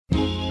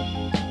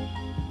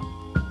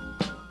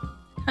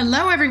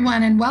Hello,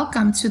 everyone, and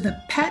welcome to the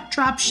Pet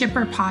Drop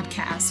Shipper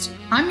podcast.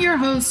 I'm your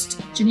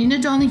host, Janina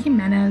Dolny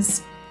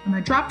Jimenez. I'm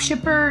a drop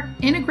shipper,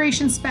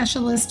 integration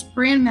specialist,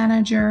 brand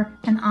manager,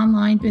 and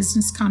online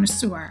business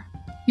connoisseur.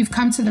 You've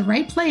come to the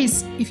right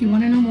place if you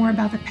want to know more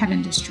about the pet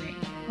industry.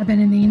 I've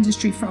been in the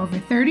industry for over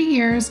 30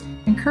 years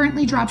and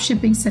currently drop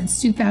shipping since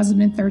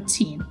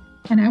 2013.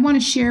 And I want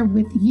to share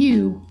with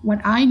you what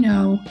I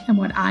know and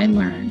what I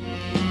learned.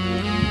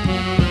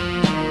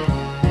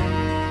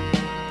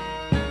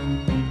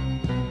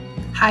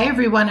 Hi,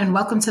 everyone, and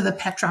welcome to the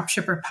Pet Drop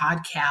Shipper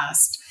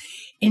podcast.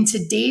 In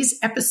today's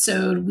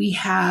episode, we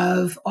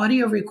have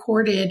audio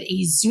recorded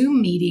a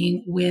Zoom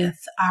meeting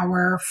with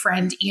our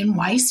friend Ian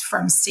Weiss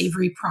from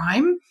Savory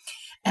Prime,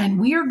 and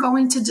we are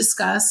going to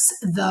discuss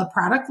the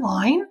product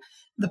line,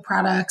 the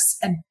products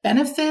and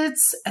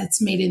benefits.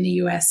 It's made in the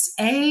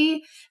USA,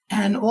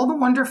 and all the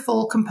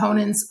wonderful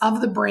components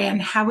of the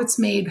brand, how it's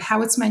made,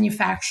 how it's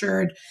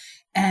manufactured,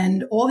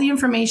 and all the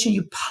information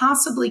you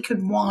possibly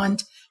could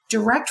want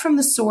direct from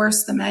the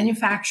source, the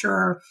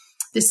manufacturer.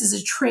 This is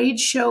a trade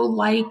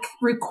show-like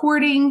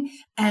recording,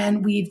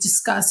 and we've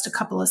discussed a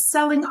couple of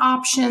selling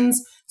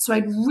options. So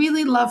I'd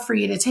really love for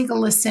you to take a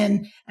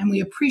listen, and we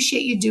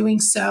appreciate you doing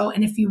so.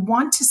 And if you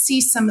want to see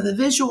some of the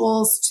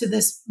visuals to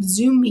this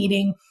Zoom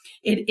meeting,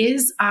 it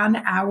is on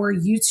our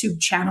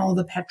YouTube channel,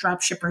 the Pet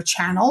Drop Shipper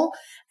channel.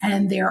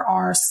 And there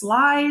are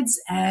slides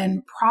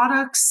and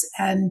products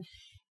and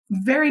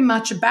very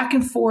much a back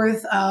and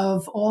forth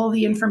of all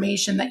the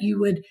information that you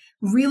would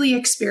really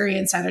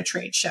experience at a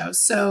trade show.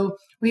 So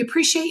we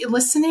appreciate you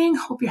listening.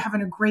 Hope you're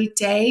having a great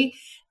day,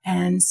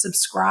 and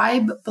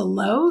subscribe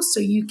below so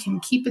you can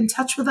keep in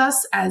touch with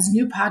us as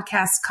new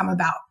podcasts come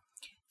about.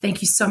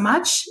 Thank you so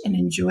much and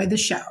enjoy the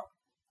show.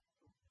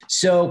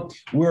 So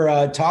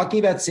we're talking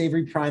about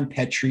Savory Prime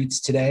Pet Treats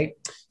today.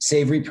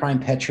 Savory Prime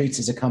Pet Treats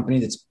is a company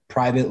that's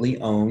privately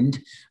owned.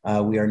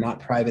 We are not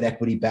private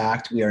equity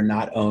backed. We are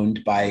not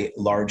owned by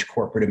large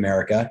corporate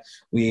America.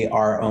 We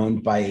are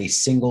owned by a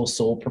single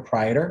sole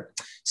proprietor.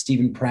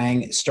 Stephen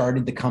Prang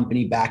started the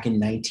company back in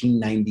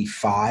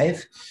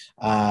 1995.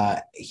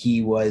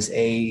 He was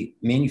a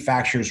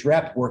manufacturer's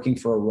rep working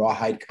for a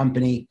rawhide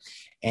company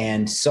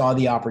and saw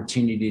the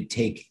opportunity to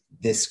take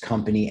this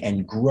company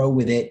and grow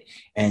with it.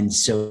 And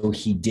so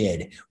he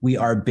did. We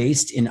are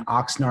based in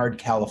Oxnard,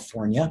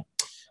 California.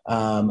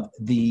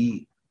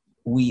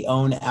 We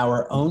own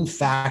our own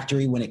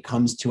factory when it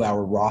comes to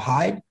our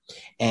rawhide,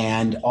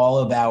 and all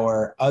of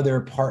our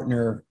other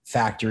partner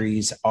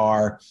factories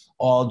are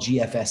all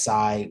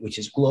GFSI, which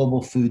is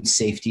Global Food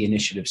Safety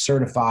Initiative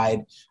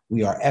certified.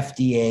 We are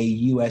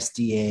FDA,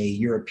 USDA,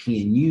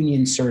 European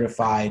Union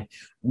certified.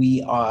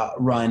 We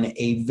run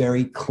a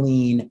very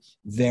clean,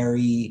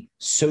 very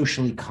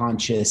socially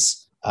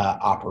conscious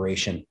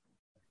operation.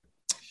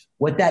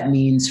 What that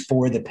means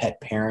for the pet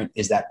parent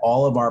is that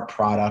all of our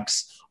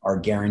products are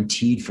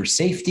guaranteed for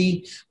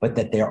safety, but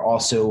that they're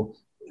also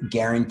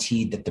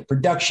guaranteed that the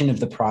production of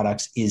the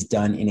products is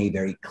done in a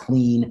very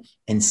clean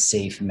and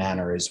safe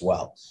manner as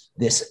well.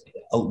 This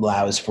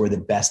allows for the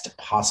best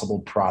possible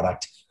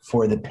product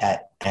for the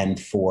pet and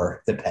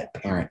for the pet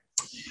parent.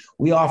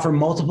 We offer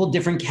multiple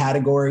different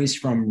categories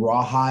from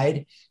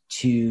rawhide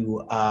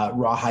to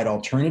rawhide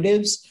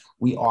alternatives.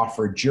 We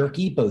offer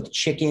jerky, both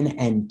chicken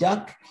and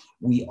duck.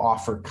 We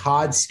offer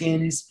cod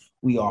skins.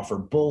 We offer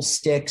bull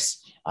sticks.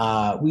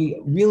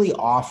 We really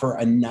offer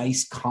a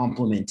nice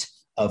complement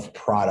of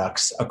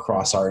products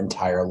across our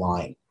entire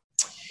line.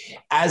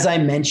 As I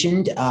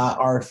mentioned,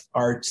 our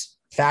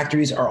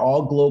factories are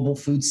all Global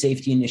Food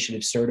Safety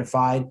Initiative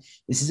certified.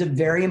 This is a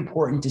very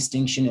important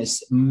distinction,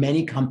 as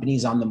many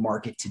companies on the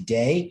market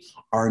today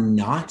are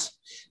not.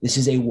 This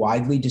is a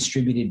widely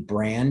distributed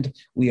brand.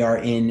 We are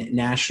in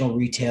national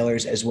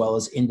retailers as well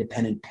as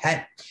independent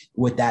pet.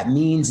 What that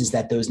means is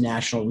that those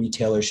national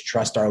retailers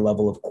trust our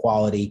level of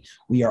quality.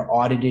 We are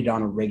audited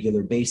on a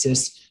regular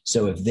basis.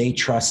 So if they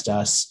trust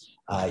us,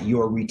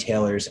 your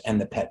retailers and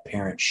the pet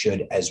parent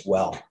should as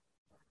well.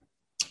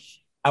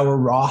 Our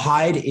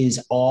rawhide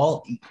is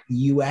all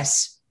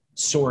U.S.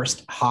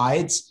 sourced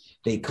hides.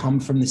 They come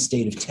from the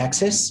state of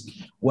Texas.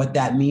 What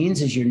that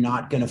means is you're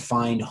not going to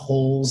find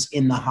holes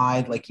in the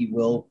hide like you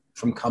will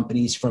from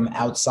companies from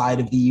outside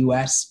of the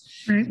U.S.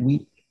 Right.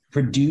 We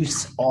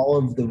produce all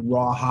of the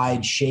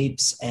rawhide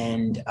shapes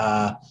and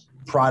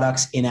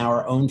products in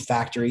our own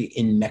factory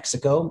in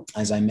Mexico,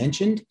 as I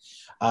mentioned.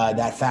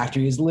 That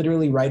factory is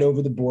literally right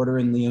over the border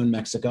in León,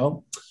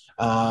 Mexico.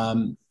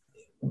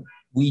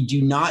 We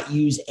do not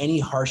use any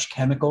harsh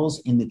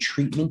chemicals in the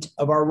treatment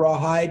of our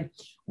rawhide.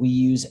 We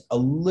use a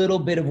little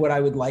bit of what I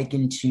would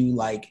liken to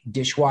like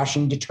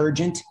dishwashing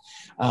detergent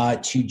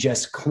to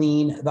just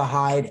clean the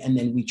hide, and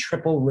then we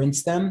triple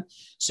rinse them.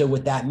 So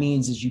what that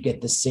means is you get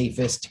the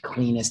safest,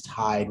 cleanest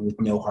hide with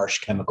no harsh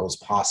chemicals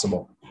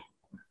possible.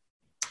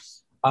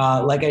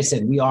 Like I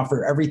said, we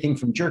offer everything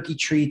from jerky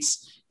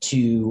treats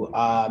to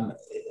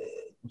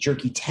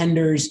jerky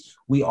tenders.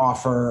 We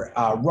offer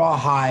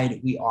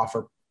rawhide. We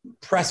offer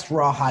pressed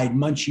rawhide,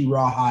 munchy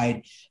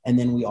rawhide, and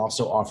then we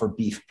also offer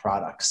beef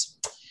products.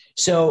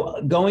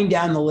 So going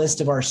down the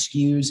list of our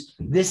SKUs,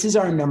 this is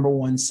our number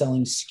one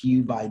selling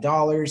SKU by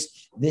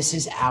dollars. This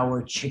is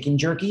our chicken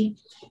jerky.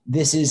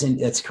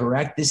 That's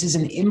correct. This is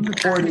an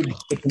imported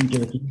chicken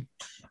jerky.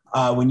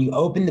 When you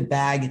open the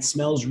bag, it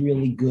smells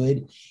really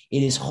good.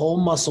 It is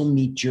whole muscle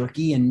meat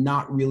jerky and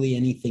not really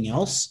anything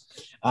else.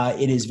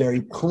 It is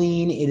very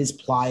clean. It is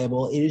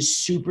pliable. It is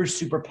super,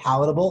 super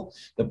palatable.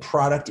 The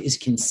product is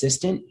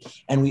consistent.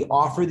 And we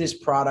offer this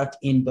product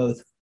in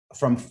both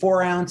from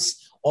 4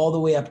 ounce all the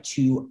way up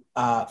to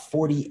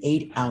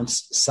 48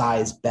 ounce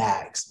size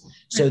bags.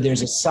 So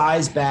there's a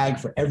size bag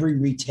for every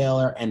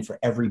retailer and for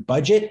every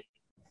budget.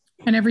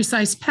 And every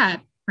size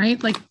pet,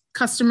 right? Like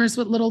customers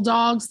with little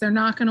dogs, they're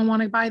not going to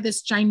want to buy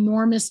this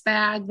ginormous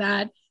bag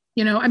that,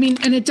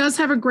 and it does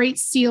have a great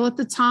seal at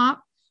the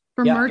top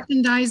for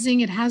merchandising.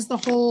 It has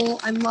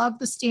I love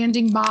the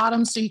standing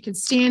bottom. So you can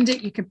stand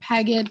it, you can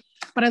peg it,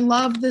 but I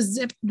love the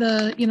zip,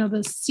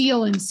 the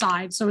seal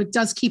inside. So it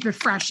does keep it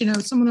fresh.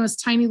 Someone who has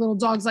tiny little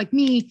dogs like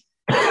me,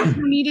 you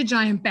don't need a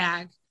giant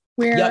bag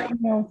where,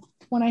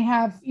 when I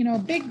have, a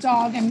big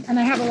dog and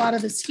I have a lot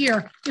of this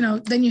here,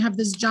 then you have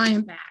this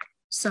giant bag.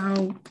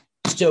 So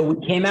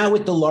we came out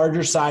with the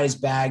larger size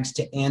bags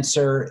to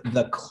answer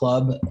the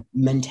club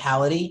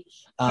mentality.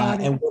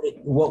 And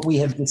what we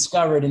have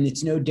discovered, and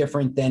it's no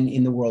different than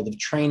in the world of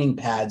training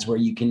pads, where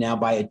you can now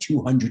buy a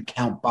 200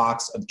 count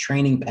box of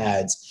training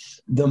pads.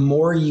 The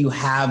more you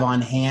have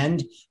on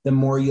hand, the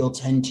more you'll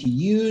tend to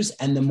use,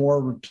 and the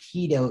more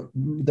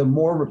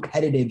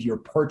repetitive your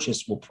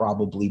purchase will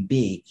probably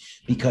be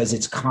because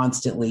it's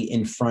constantly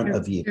in front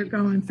of you. They're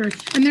going through,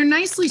 and they're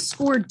nicely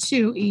scored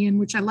too, Ian,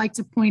 which I like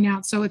to point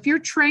out. So if you're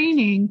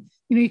training,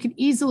 you can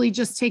easily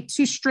just take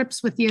 2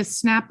 strips with you,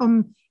 snap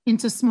them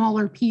into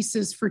smaller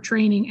pieces for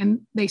training,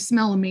 and they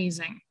smell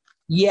amazing.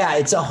 Yeah,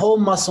 it's a whole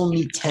muscle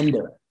meat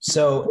tender.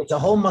 So it's a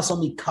whole muscle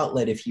meat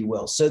cutlet, if you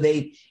will. So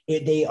they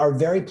are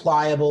very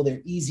pliable.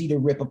 They're easy to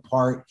rip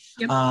apart.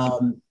 Yep.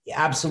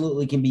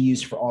 Absolutely can be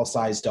used for all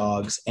size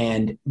dogs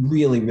and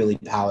really, really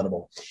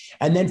palatable.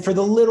 And then for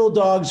the little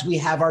dogs, we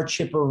have our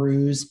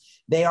chipperoos.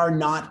 They are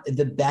not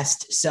the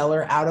best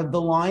seller out of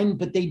the line,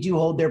 but they do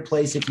hold their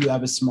place if you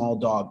have a small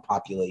dog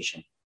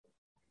population.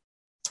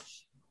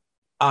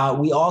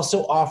 We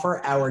also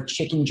offer our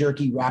chicken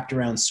jerky wrapped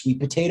around sweet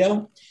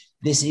potato.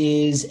 This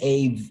is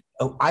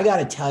I got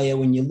to tell you,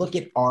 when you look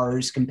at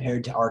ours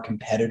compared to our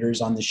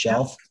competitors on the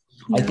shelf,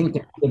 I think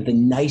that we have the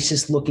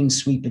nicest looking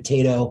sweet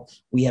potato.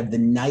 We have the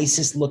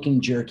nicest looking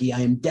jerky.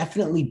 I am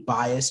definitely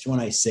biased when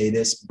I say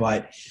this,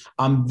 but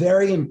I'm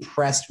very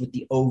impressed with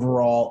the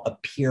overall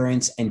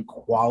appearance and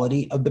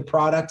quality of the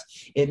product.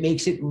 It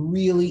makes it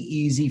really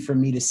easy for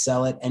me to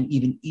sell it and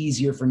even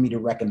easier for me to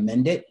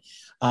recommend it.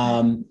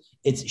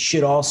 It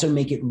should also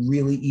make it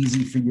really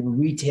easy for your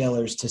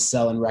retailers to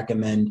sell and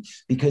recommend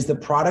because the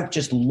product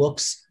just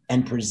looks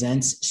and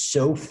presents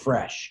so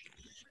fresh.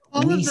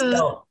 All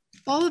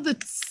of the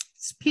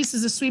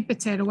pieces of sweet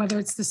potato, whether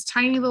it's this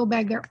tiny little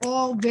bag, they're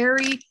all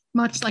very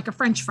much like a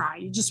French fry.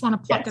 You just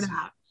want to pluck it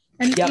out.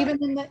 And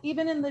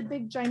even in the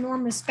big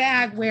ginormous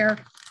bag where,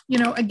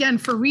 again,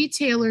 for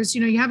retailers,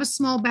 you have a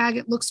small bag,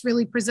 it looks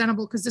really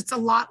presentable because it's a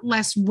lot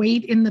less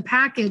weight in the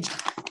package.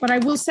 But I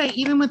will say,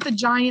 even with the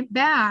giant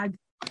bag,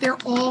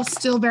 they're all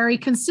still very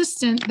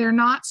consistent. They're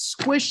not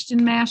squished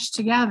and mashed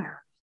together.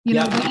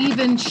 They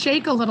even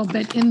shake a little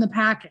bit in the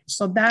package.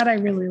 So that I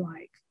really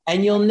like.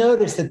 And you'll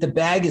notice that the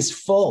bag is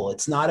full.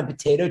 It's not a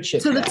potato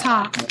chip to the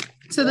top.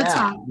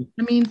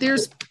 I mean,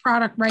 there's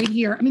product right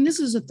here. I mean, this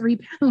is a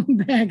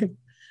 3-pound bag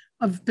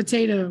of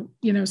potato,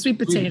 sweet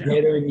potato.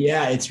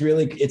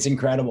 It's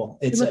incredible.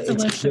 It's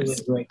really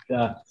great.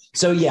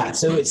 So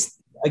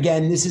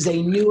again, this is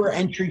a newer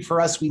entry for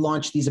us. We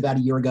launched these about a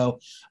year ago.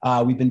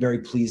 We've been very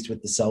pleased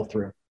with the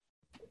sell-through.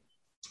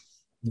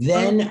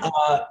 Then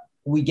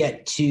we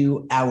get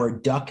to our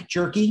duck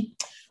jerky.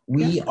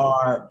 We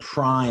are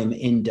prime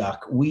in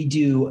duck. We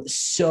do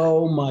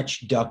so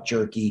much duck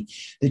jerky.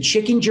 The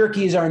chicken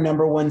jerky is our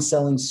number one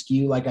selling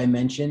SKU, like I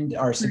mentioned,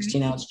 our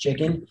 16-ounce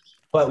chicken.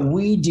 But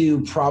we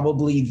do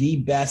probably the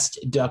best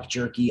duck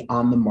jerky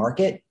on the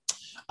market.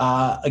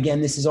 Again,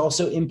 this is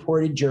also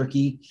imported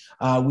jerky.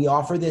 We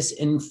offer this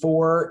in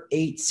 4,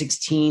 8,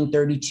 16,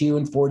 32,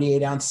 and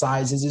 48 ounce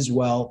sizes as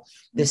well.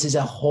 This is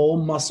a whole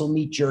muscle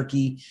meat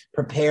jerky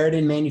prepared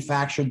and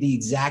manufactured the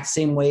exact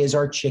same way as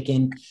our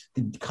chicken.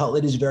 The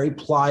cutlet is very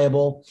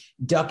pliable.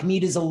 Duck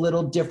meat is a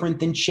little different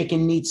than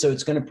chicken meat, so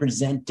it's going to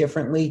present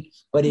differently,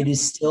 but it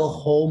is still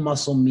whole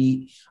muscle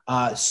meat,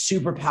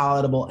 super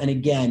palatable. And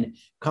again,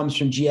 comes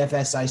from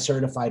GFSI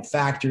certified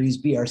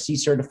factories, BRC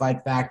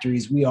certified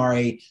factories. We are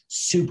a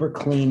super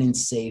clean and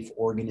safe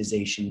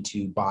organization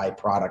to buy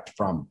product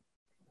from.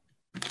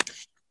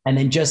 And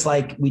then just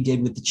like we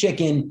did with the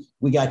chicken,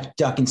 we got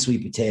duck and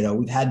sweet potato.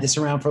 We've had this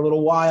around for a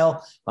little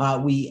while.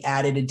 We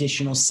added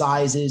additional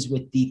sizes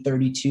with the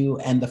 32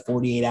 and the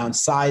 48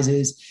 ounce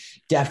sizes.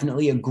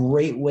 Definitely a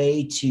great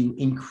way to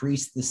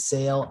increase the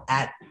sale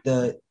at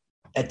the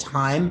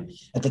time.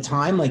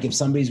 Like if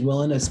somebody's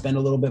willing to spend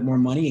a little bit more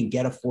money and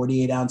get a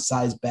 48 ounce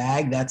size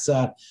bag, that's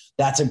a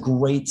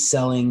great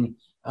selling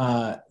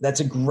That's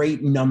a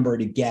great number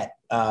to get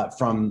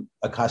from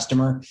a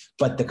customer,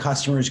 but the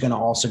customer is going to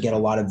also get a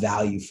lot of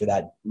value for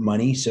that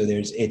money. So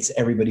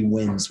everybody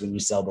wins when you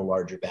sell the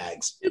larger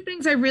bags. Two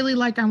things I really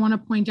like, I want to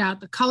point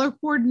out: the color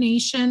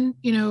coordination.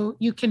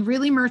 You can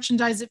really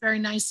merchandise it very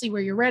nicely,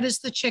 where your red is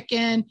the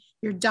chicken,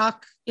 your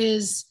duck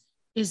is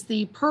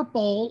the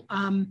purple.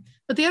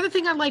 But the other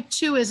thing I like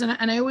too is,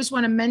 and I always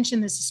want to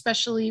mention this,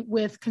 especially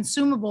with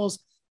consumables,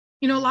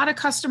 a lot of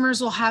customers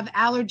will have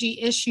allergy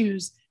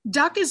issues.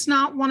 Duck is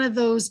not one of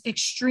those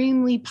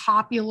extremely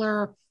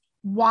popular,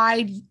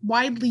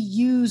 widely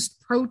used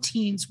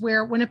proteins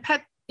where when a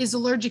pet is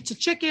allergic to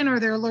chicken or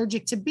they're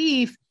allergic to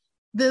beef,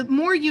 the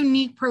more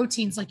unique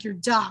proteins like your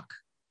duck,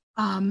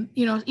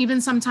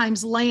 even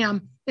sometimes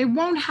lamb, they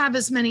won't have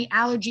as many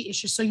allergy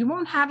issues. So you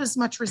won't have as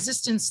much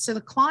resistance to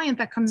the client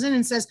that comes in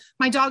and says,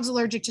 my dog's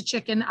allergic to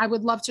chicken. I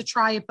would love to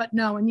try it, but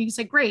no. And you can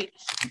say, great.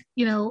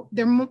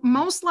 They're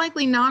most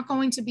likely not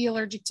going to be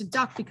allergic to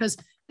duck because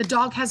the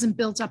dog hasn't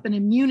built up an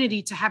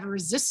immunity to have a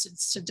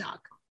resistance to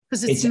duck.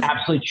 Because it's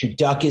absolutely true.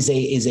 Duck is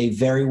a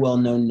very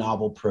well-known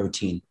novel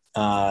protein.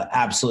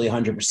 Absolutely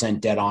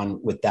 100% dead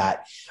on with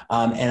that.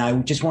 And I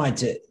just wanted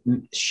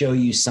to show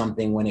you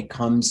something when it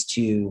comes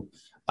to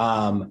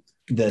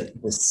the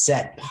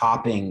set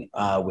popping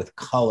with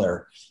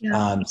color.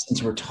 Yeah.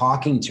 Since we're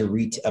talking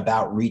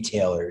about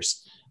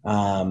retailers,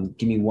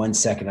 give me 1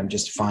 second. I'm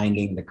just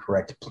finding the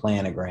correct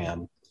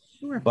planogram.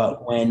 Sure.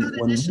 But when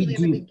initially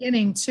in the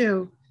beginning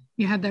too,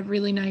 you had that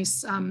really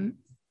nice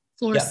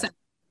floor set.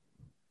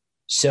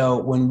 So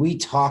when we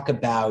talk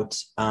about,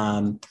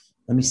 let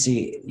me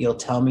see, you'll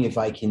tell me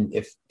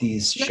if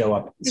these show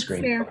up on the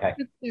screen. There. Okay.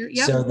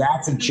 Yep. So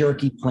that's a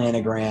jerky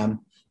planogram.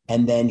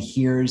 And then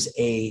here's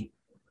a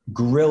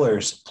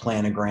griller's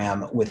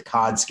planogram with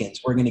cod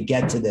skins. We're going to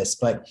get to this,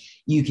 but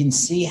you can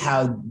see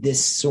how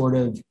this sort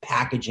of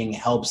packaging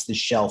helps the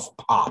shelf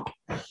pop.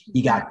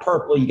 You got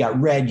purple, you got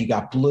red, you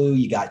got blue,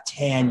 you got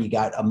tan, you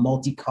got a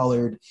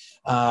multicolored,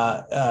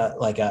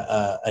 like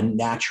a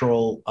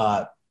natural.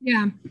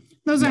 Yeah,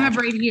 those I have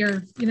right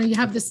here. You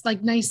have this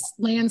like nice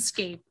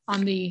landscape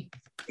on the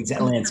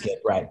exact landscape,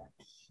 right?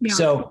 Yeah.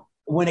 So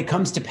when it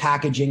comes to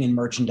packaging and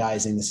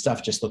merchandising, the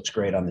stuff just looks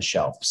great on the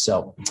shelf.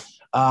 So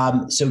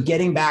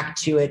getting back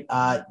to it,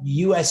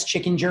 U.S.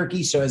 chicken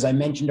jerky. So as I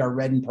mentioned, our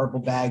red and purple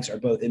bags are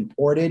both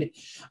imported.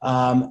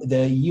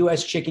 The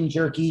U.S. chicken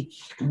jerky,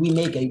 we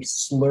make a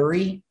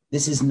slurry.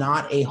 This is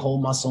not a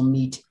whole muscle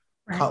meat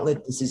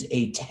cutlet. This is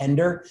a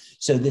tender.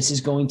 So this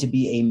is going to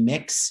be a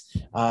mix,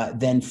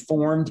 then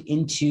formed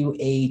into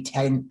a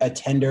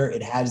tender.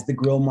 It has the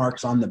grill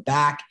marks on the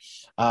back.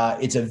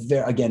 It's a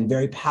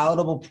very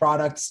palatable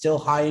product, still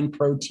high in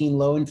protein,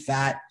 low in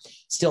fat,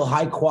 still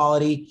high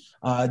quality.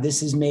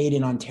 This is made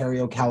in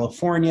Ontario,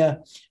 California.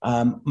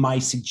 My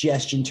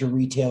suggestion to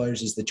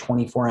retailers is the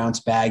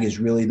 24-ounce bag is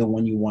really the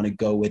one you want to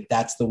go with.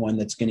 That's the one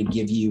that's going to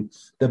give you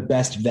the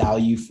best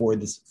value for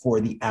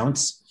the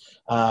ounce.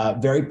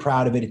 Very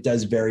proud of it. It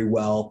does very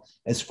well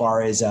as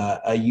far as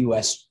a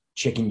U.S.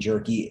 chicken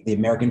jerky. The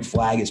American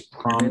flag is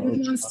prominently.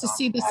 Everyone wants to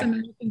see this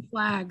American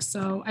flag.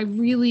 So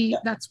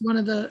that's one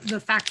of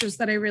the factors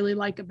that I really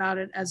like about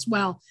it as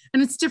well.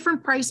 And it's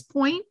different price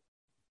point.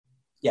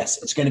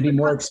 Yes, it's going to be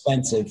more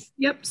expensive.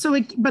 Yep.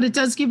 But it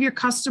does give your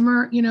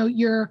customer,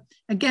 you're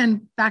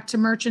again, back to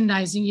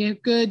merchandising, you're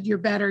good, you're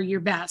better, you're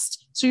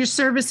best. So you're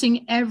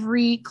servicing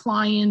every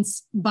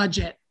client's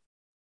budget.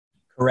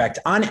 Correct.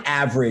 On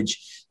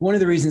average, one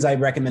of the reasons I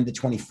recommend the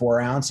 24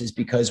 ounce is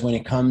because when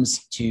it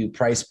comes to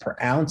price per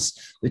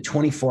ounce, the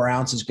 24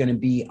 ounce is going to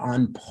be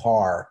on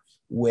par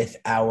with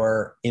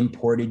our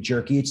imported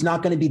jerky. It's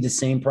not going to be the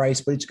same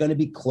price, but it's going to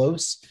be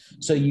close.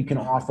 So you can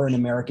offer an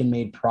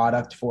American-made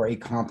product for a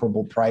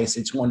comparable price.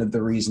 It's one of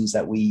the reasons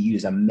that we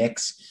use a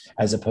mix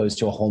as opposed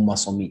to a whole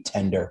muscle meat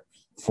tender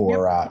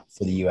for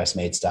the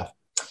US-made stuff.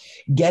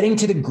 Getting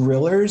to the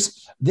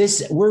grillers,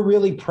 we're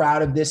really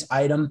proud of this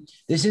item.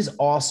 This is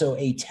also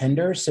a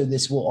tender, so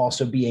this will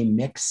also be a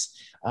mix.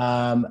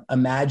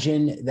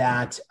 Imagine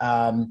that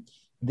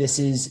this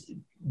is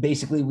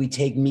basically we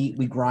take meat,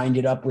 we grind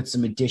it up with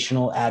some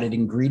additional added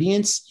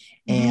ingredients,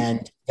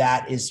 and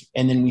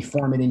then we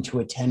form it into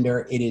a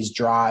tender. It is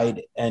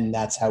dried, and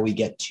that's how we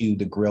get to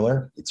the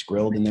griller. It's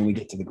grilled, and then we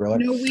get to the griller.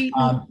 No wheat,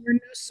 no corn, no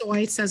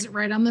soy. It says it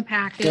right on the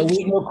package. No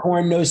wheat, no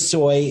corn, no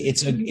soy.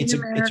 It's a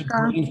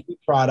grain-free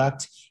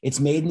product. It's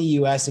made in the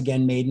U.S.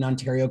 Again, made in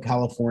Ontario,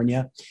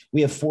 California.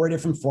 We have 4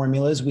 different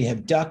formulas. We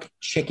have duck,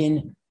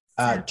 chicken,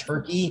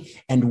 turkey,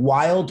 and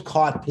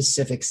wild-caught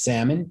Pacific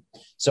salmon.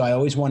 So I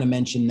always want to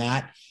mention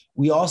that.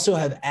 We also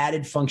have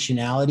added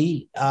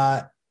functionality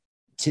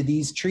to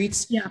these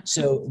treats. Yeah.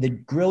 So the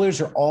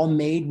grillers are all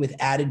made with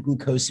added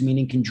glucosamine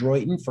and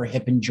chondroitin for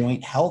hip and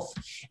joint health.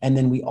 And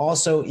then we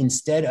also,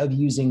 instead of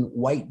using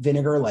white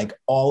vinegar like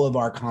all of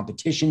our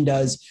competition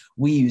does,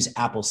 we use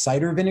apple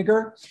cider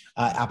vinegar.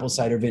 Apple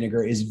cider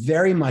vinegar is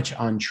very much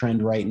on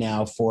trend right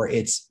now for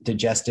its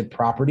digestive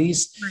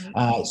properties.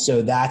 Right.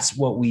 So that's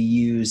what we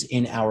use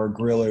in our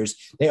grillers.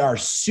 They are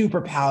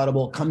super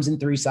palatable, comes in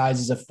 3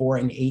 sizes, a 4,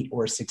 an 8,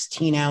 or a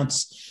 16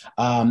 ounce.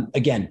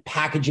 Again,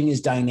 packaging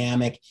is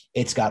dynamic.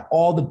 It's got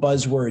all the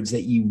buzzwords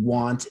that you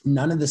want,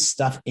 none of the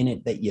stuff in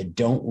it that you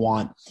don't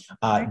want.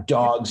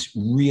 Dogs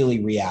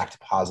really react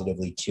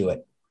positively to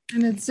it.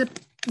 And it's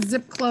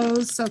zip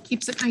closed, so it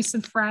keeps it nice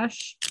and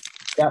fresh.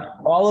 Yep.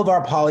 All of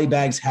our poly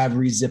bags have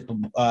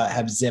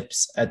have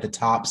zips at the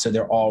top, so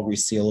they're all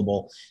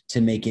resealable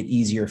to make it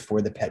easier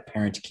for the pet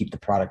parent to keep the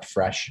product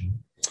fresh.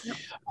 Yep.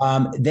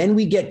 Then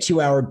we get to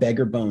our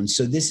beggar bones.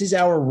 So this is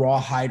our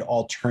rawhide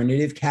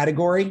alternative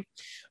category.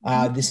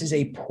 This is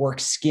a pork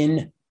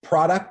skin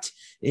product.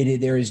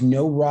 There is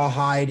no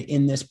rawhide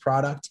in this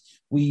product.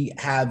 We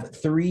have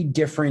 3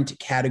 different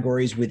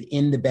categories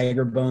within the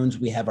beggar bones.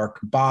 We have our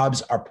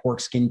kebabs, our pork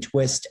skin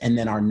twist, and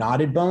then our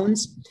knotted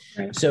bones.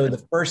 Right. So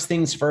the first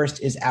things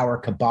first is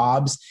our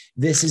kebabs.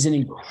 This is an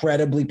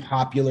incredibly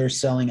popular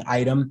selling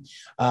item.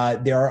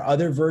 There are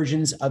other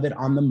versions of it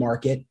on the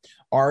market.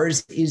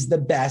 Ours is the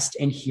best,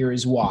 and here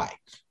is why.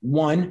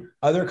 1,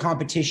 other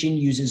competition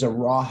uses a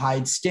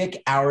rawhide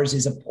stick. Ours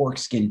is a pork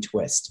skin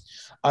twist.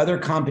 Other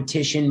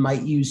competition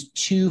might use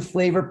 2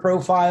 flavor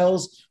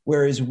profiles,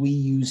 whereas we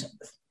use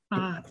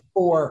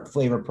 4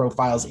 flavor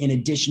profiles in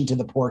addition to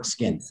the pork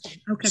skin.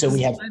 Okay, so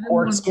we have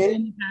pork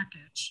skin.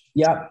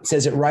 Yep, it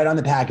says it right on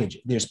the package.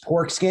 There's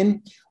pork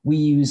skin. We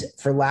use,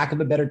 for lack of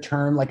a better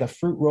term, like a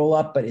fruit roll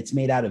up, but it's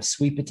made out of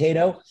sweet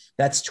potato.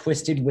 That's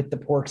twisted with the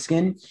pork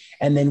skin.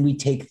 And then we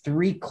take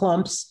 3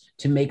 clumps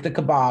to make the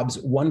kebabs.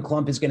 1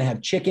 clump is going to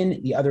have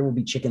chicken, the other will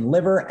be chicken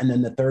liver, and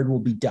then the third will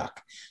be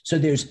duck. So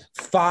there's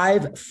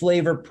 5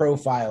 flavor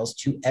profiles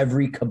to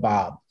every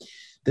kebab.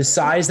 The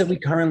size that we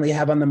currently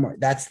have on the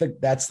market,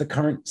 that's the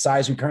current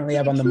size we currently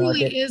have on the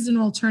market. It is an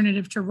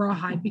alternative to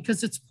rawhide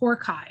because it's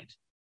pork hide.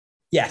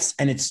 Yes,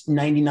 and it's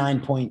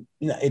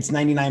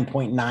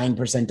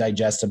 99.9%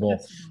 digestible.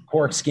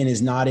 Pork skin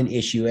is not an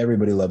issue.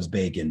 Everybody loves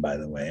bacon, by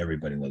the way.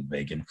 Everybody loves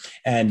bacon,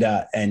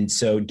 and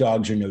so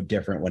dogs are no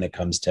different when it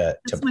comes to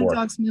That's pork.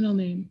 My dog's middle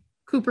name,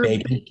 Cooper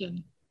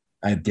Bacon.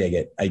 I dig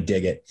it.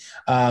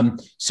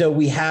 So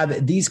we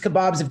have, these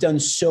kebabs have done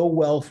so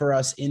well for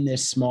us in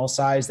this small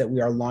size that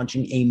we are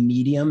launching a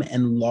medium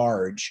and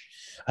large.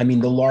 I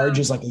mean, the large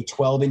is like a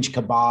 12-inch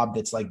kebab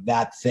that's like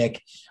that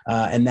thick,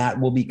 and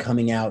that will be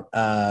coming out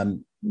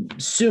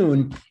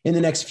soon in the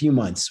next few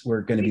months.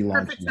 We're going to be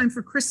launching. Perfect time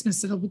for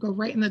Christmas. It'll go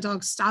right in the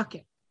dog's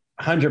stocking.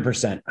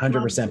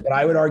 100%. But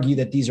I would argue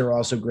that these are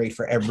also great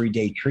for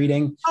everyday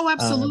treating. Oh,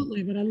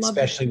 absolutely. But I love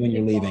especially when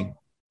you're leaving.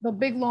 The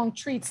big long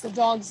treats the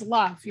dogs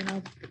love,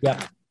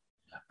 Yep.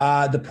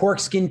 The pork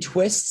skin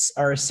twists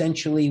are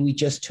essentially, we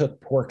just took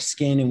pork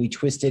skin and we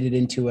twisted it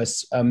into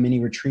a mini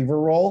retriever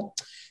roll.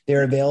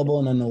 They're available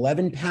in an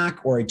 11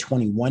 pack or a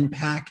 21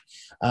 pack,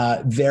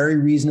 very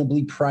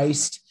reasonably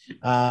priced.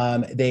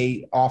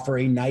 They offer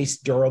a nice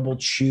durable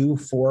chew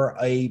for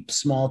a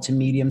small to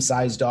medium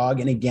sized dog.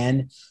 And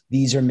again,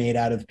 these are made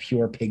out of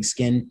pure pig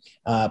skin,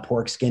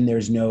 pork skin.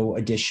 There's no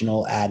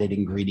additional added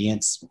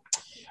ingredients.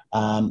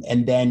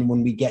 And then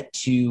when we get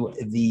to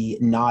the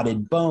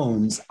knotted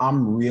bones,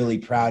 I'm really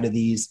proud of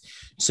these.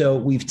 So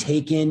we've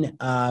taken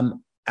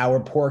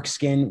our pork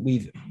skin,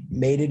 we've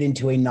made it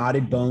into a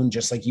knotted bone,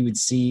 just like you would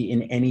see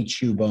in any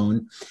chew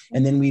bone.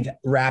 And then we've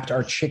wrapped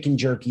our chicken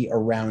jerky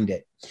around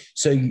it.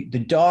 So the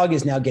dog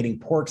is now getting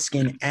pork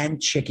skin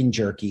and chicken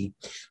jerky.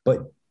 But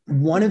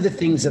one of the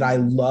things that I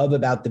love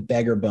about the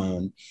beggar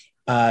bone,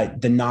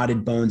 the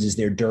knotted bones, is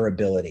their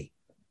durability.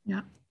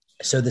 Yeah.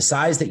 So the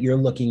size that you're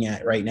looking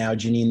at right now,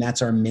 Janine,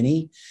 that's our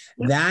mini.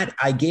 Yep. That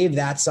I gave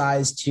that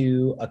size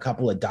to a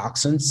couple of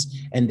dachshunds,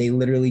 and they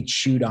literally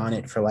chewed on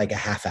it for like a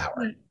half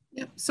hour.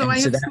 Yep. So I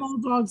have small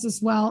dogs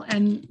as well,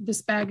 and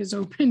this bag is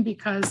open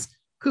because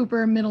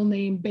Cooper, middle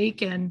name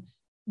Bacon,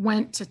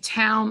 went to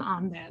town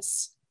on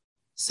this.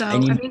 So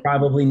and you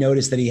probably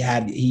noticed that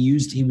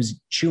he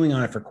was chewing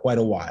on it for quite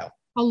a while.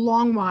 A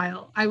long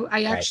while.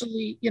 I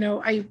actually,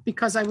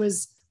 because I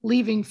was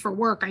leaving for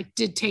work, I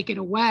did take it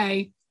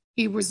away.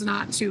 He was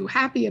not too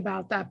happy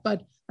about that,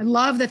 but I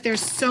love that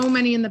there's so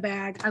many in the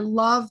bag. I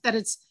love that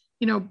it's,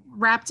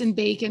 wrapped in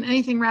bacon.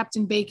 Anything wrapped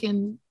in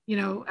bacon,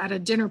 at a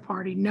dinner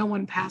party, no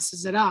one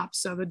passes it up.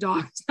 So the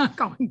dog's not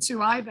going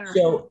to either.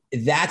 So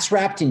that's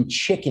wrapped in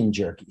chicken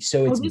jerky.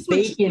 So it's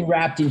bacon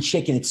wrapped in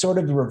chicken. It's sort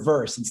of the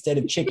reverse. Instead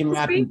of chicken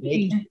wrapped in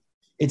bacon,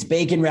 it's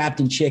bacon wrapped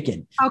in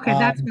chicken. Okay,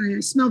 that's where I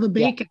smell the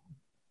bacon.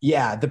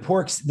 Yeah,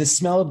 the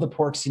smell of the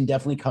pork skin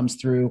definitely comes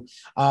through.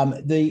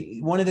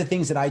 One of the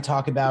things that I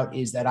talk about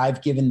is that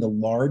I've given the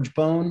large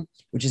bone,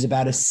 which is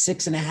about a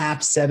 6.5,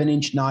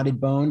 7-inch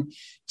knotted bone,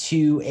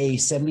 to a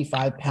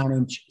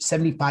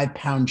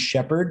 75-pound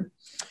shepherd.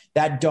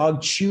 That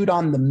dog chewed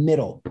on the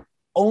middle,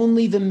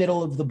 only the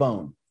middle of the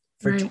bone,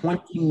 for Right.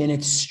 20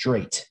 minutes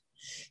straight.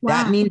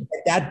 Wow. That means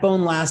that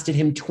bone lasted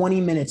him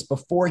 20 minutes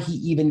before he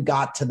even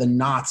got to the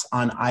knots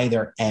on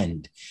either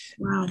end.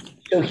 Wow.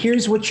 So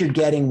here's what you're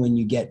getting when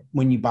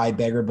you buy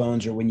beggar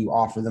bones or when you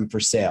offer them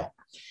for sale.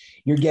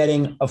 You're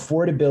getting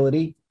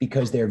affordability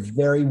because they're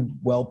very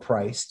well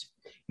priced.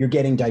 You're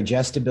getting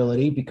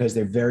digestibility because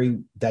they're very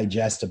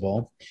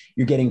digestible.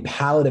 You're getting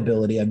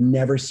palatability. I've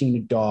never seen a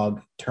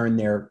dog turn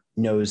their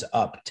nose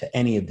up to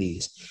any of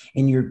these.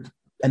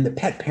 And the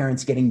pet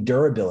parent's getting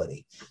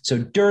durability. So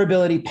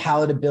durability,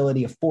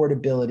 palatability,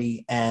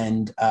 affordability,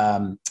 and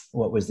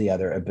what was the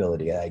other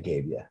ability that I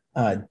gave you?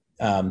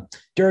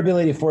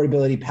 Durability,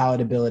 affordability,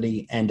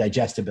 palatability, and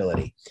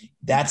digestibility.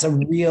 That's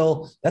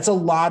a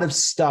lot of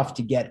stuff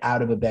to get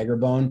out of a beggar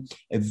bone.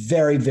 A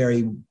very,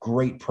 very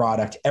great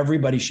product.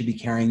 Everybody should be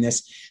carrying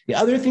this. The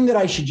other thing that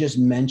I should just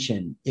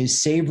mention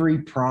is Savory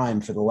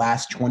Prime for the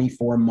last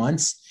 24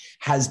 months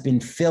has been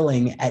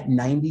filling at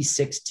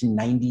 96 to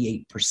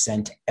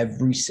 98%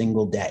 every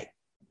single day.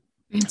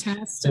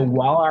 Fantastic. So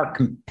while our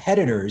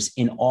competitors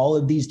in all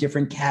of these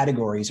different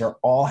categories are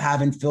all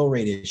having fill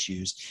rate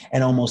issues,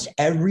 and almost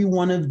every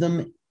one of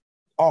them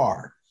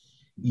are,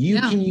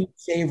 you can use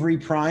Savory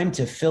Prime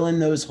to fill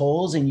in those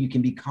holes, and you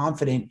can be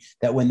confident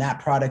that when that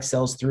product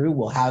sells through,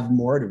 we'll have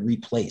more to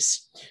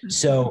replace.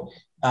 So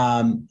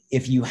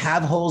if you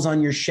have holes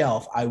on your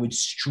shelf, I would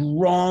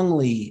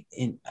strongly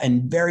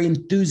and very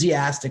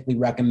enthusiastically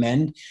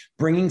recommend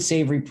bringing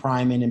Savory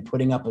Prime in and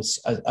putting up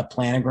a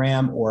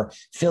planogram or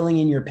filling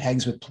in your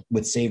pegs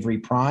with Savory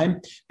Prime,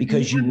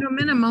 because you have no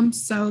minimum,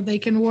 so they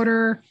can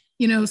order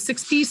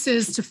 6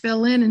 pieces to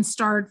fill in and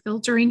start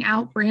filtering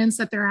out brands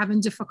that they're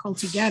having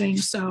difficulty getting.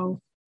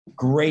 So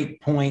great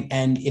point.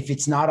 And if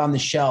it's not on the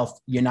shelf,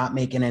 you're not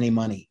making any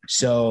money.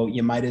 So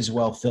you might as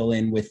well fill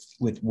in with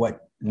what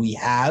we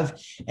have.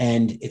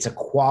 And it's a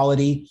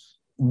quality,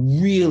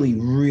 really,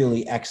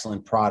 really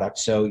excellent product.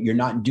 So you're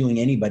not doing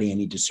anybody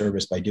any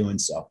disservice by doing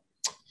so.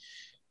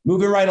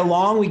 Moving right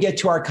along, we get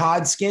to our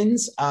cod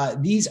skins.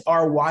 These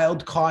are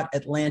wild caught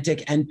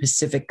Atlantic and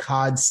Pacific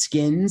cod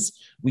skins.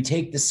 We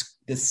take the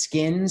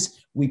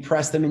skins, we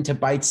press them into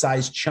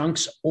bite-sized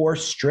chunks or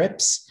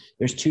strips.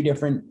 There's 2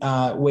 different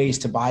ways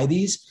to buy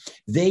these.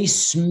 They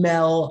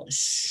smell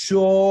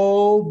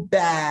so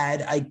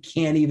bad, I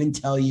can't even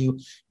tell you.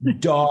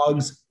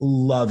 Dogs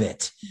love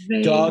it.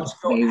 Dogs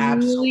go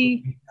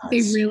absolutely nuts.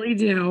 They really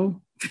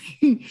do.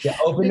 You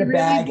open the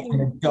bag and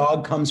the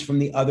dog comes from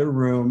the other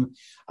room.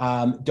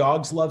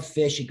 Dogs love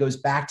fish. It goes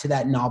back to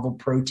that novel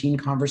protein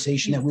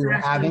conversation that we were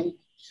having.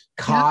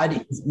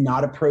 Cod is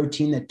not a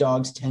protein that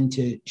dogs tend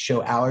to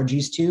show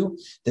allergies to.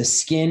 The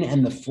skin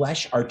and the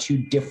flesh are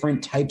 2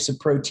 different types of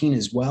protein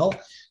as well.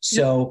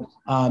 So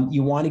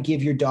you want to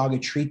give your dog a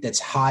treat that's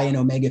high in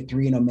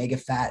omega-3 and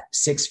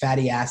omega-6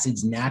 fatty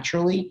acids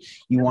naturally.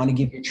 You want to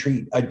give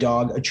a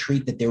dog a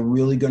treat that they're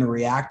really going to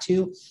react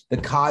to. The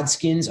cod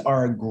skins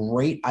are a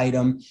great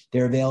item.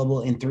 They're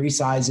available in 3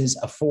 sizes,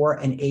 a 4,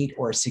 an 8,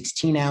 or a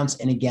 16 ounce.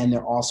 And again,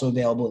 they're also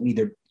available in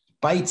either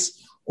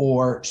bites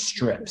or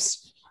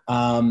strips.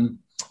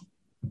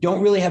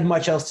 Don't really have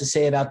much else to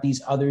say about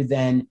these other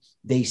than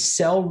they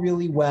sell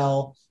really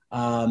well.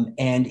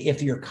 And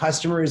if your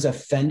customer is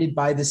offended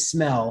by the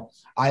smell,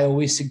 I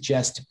always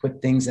suggest to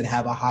put things that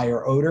have a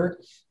higher odor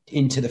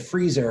into the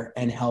freezer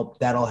and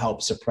that'll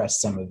help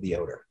suppress some of the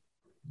odor.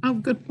 Oh,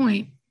 good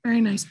point. Very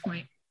nice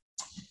point.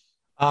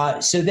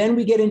 So then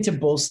we get into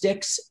bull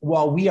sticks.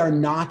 While we are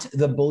not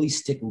the bully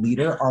stick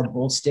leader, our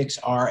bull sticks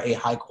are a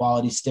high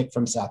quality stick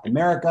from South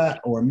America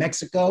or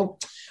Mexico.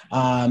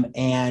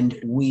 And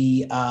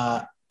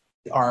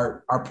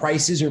our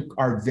prices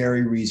are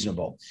very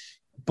reasonable.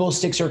 Bull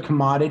sticks are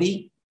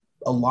commodity.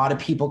 A lot of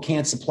people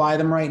can't supply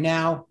them right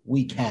now.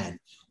 We can.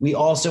 We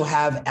also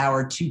have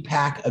our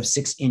 2-pack of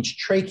 6-inch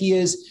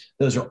tracheas.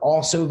 Those are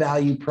also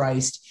value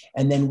priced.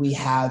 And then we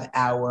have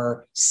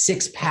our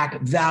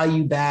 6-pack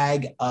value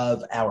bag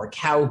of our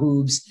cow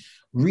hooves.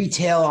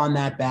 Retail on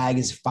that bag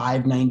is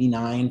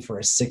 $5.99 for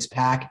a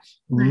 6-pack.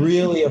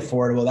 Really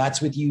affordable.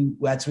 That's with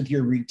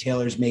your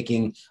retailers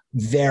making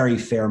very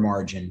fair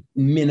margin,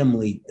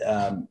 minimally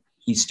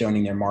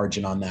keystoning their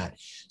margin on that.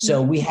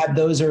 So we have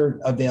those are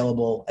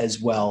available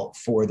as well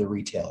for the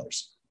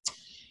retailers.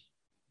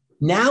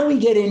 Now we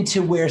get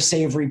into where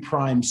Savory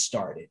Prime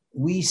started.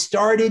 We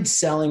started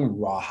selling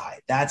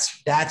rawhide.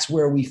 That's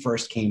where we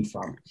first came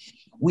from.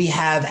 We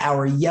have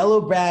our yellow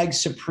bag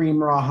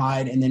Supreme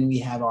rawhide, and then we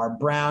have our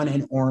brown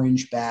and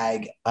orange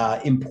bag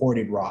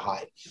imported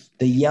rawhide.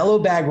 The yellow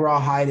bag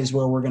rawhide is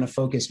where we're going to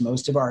focus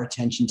most of our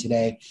attention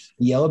today.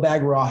 The yellow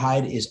bag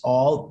rawhide is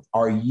all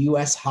our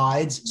U.S.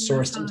 hides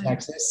sourced in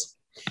Texas.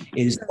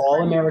 It is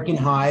all American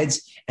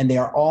hides, and they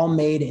are all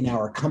made in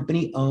our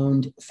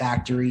company-owned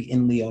factory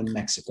in Leon,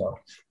 Mexico.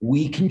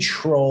 We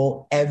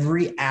control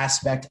every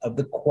aspect of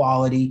the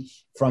quality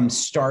from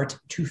start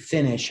to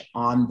finish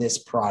on this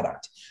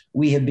product.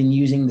 We have been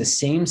using the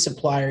same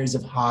suppliers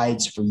of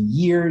hides for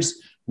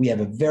years. We have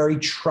a very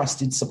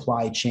trusted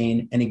supply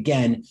chain. And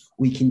again,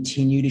 we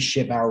continue to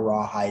ship our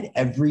rawhide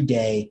every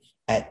day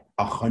at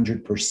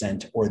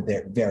 100% or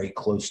they're very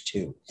close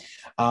to.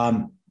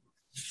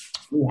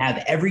 We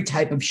have every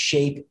type of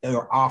shape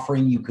or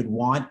offering you could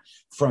want,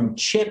 from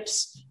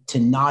chips to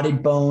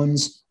knotted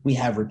bones. We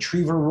have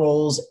retriever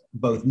rolls,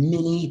 both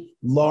mini,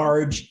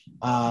 large,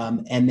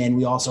 and then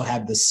we also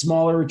have the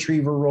smaller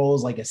retriever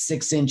rolls, like a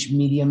 6-inch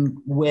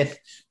medium width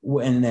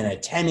and then a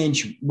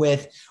 10-inch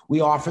width.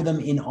 We offer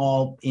them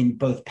in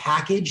both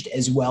packaged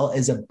as well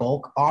as a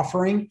bulk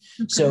offering.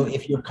 Okay. So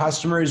if your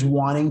customer is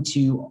wanting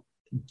to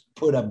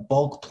put a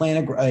bulk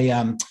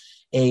planogram,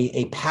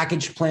 a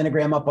packaged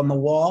planogram up on the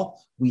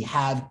wall, we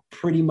have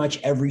pretty much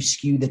every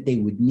SKU that they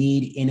would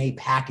need in a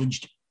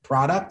packaged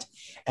product.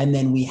 And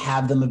then we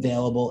have them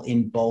available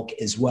in bulk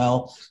as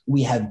well.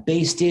 We have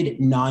basted,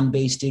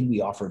 non-basted.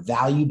 We offer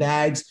value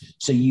bags.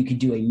 So you could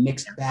do a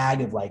mixed bag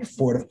of like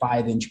 4 to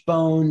 5 inch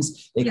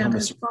bones. They come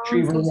with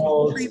retriever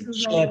rolls,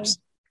 chips.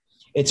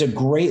 It's a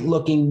great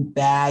looking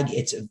bag.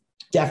 It's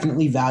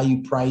definitely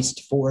value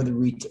priced for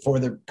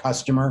the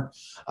customer.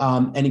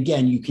 And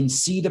again, you can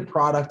see the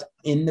product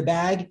in the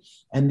bag,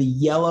 and the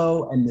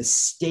yellow and the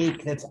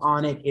steak that's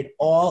on it. It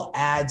all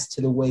adds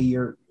to the way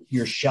your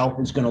shelf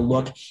is going to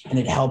look, and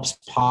it helps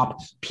pop.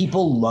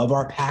 People love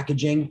our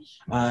packaging.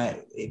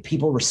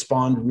 People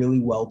respond really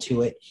well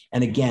to it.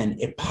 And again,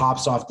 it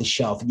pops off the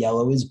shelf.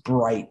 Yellow is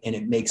bright, and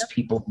it makes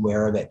people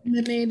aware of it. And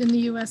the Made in the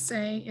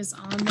USA is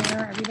on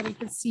there. Everybody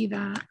can see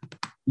that.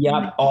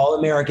 Yep, all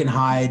American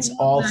hides,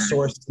 all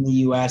sourced in the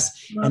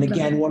US. And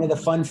again, one of the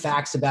fun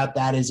facts about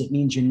that is it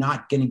means you're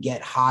not going to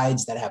get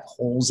hides that have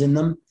holes in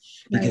them,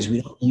 because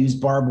we don't use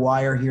barbed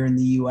wire here in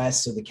the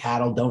US, so the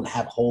cattle don't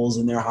have holes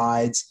in their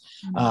hides.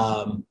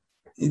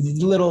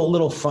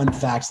 Little fun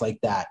facts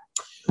like that.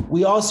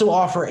 We also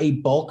offer a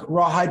bulk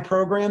rawhide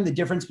program. The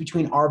difference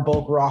between our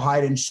bulk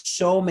rawhide and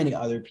so many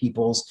other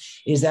people's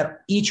is that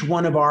each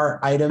one of our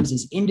items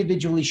is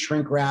individually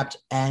shrink wrapped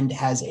and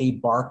has a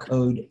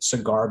barcode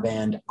cigar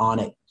band on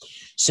it.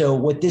 So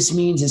what this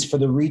means is, for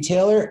the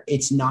retailer,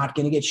 it's not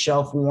going to get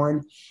shelf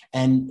worn,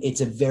 and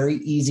it's a very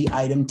easy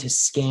item to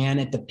scan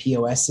at the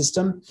POS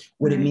system.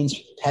 What it means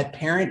for the pet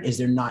parent is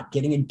they're not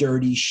getting a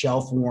dirty,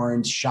 shelf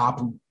worn,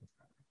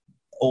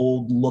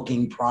 old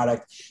looking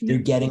product. They're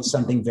getting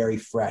something very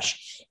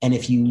fresh. And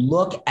if you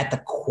look at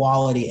the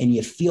quality and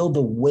you feel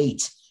the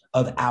weight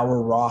of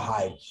our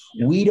rawhide,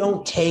 we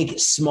don't take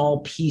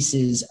small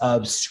pieces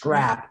of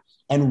scrap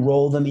and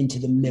roll them into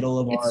the middle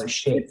of our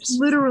shapes. It's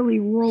literally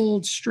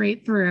rolled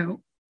straight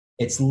through.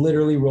 It's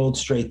literally rolled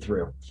straight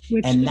through.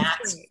 And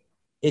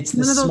it's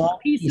the small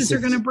pieces are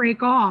going to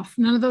break off.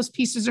 None of those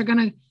pieces are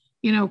going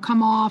to,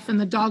 come off, and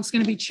the dog's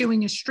going to be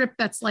chewing a strip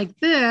that's like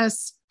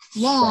this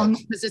long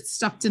because it's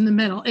stuffed in the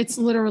middle. It's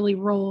literally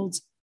rolled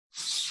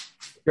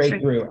straight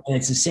through. And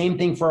it's the same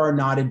thing for our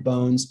knotted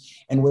bones.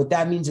 And what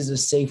that means is a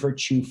safer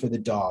chew for the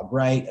dog,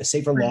 right? A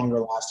safer, longer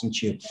lasting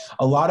chew.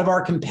 A lot of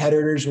our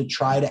competitors will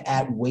try to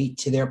add weight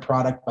to their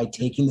product by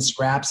taking the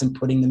scraps and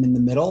putting them in the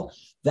middle.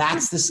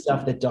 That's the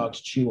stuff that dogs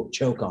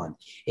choke on.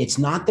 It's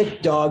not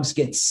that dogs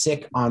get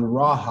sick on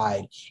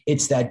rawhide.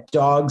 It's that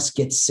dogs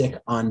get sick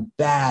on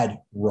bad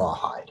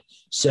rawhide.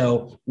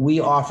 So we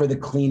offer the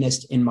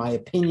cleanest, in my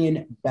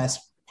opinion, best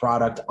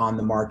product on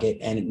the market,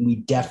 and we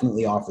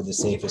definitely offer the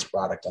safest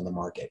product on the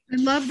market. I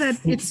love that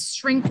it's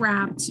shrink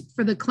wrapped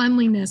for the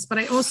cleanliness, but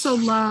I also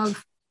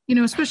love,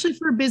 especially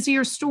for a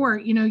busier store,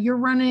 you're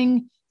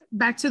running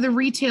back to the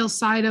retail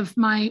side of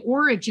my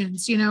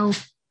origins,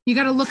 you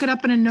got to look it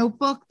up in a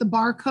notebook, the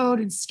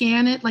barcode, and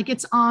scan it like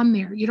it's on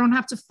there. You don't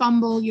have to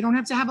fumble. You don't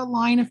have to have a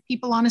line of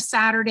people on a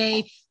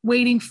Saturday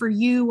waiting for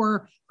you,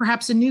 or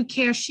perhaps a new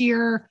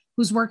cashier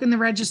who's working the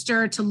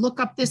register to look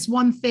up this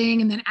one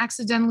thing and then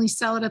accidentally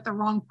sell it at the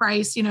wrong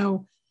price.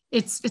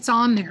 It's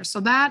on there. So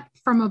that,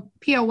 from a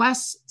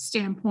POS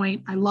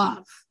standpoint, I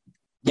love.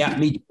 Yeah,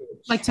 me too.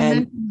 Like to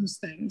mention those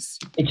things.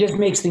 It just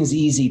makes things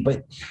easy.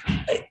 But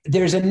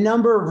there's a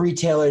number of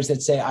retailers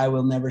that say, I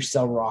will never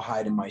sell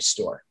rawhide in my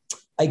store.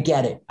 I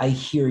get it. I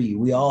hear you.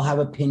 We all have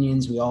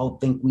opinions. We all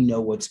think we know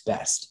what's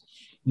best.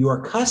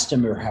 Your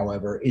customer,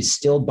 however, is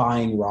still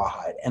buying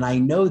rawhide. And I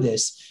know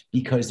this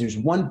because there's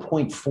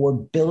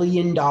 $1.4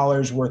 billion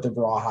worth of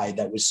rawhide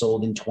that was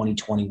sold in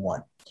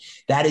 2021.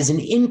 That is an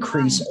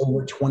increase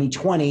over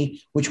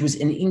 2020, which was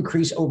an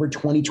increase over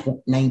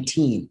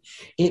 2019.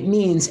 It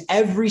means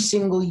every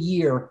single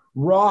year,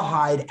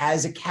 rawhide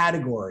as a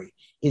category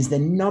is the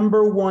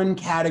number one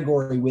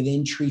category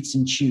within treats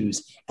and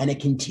chews, and it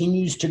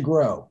continues to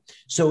grow.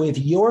 So if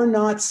you're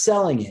not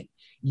selling it,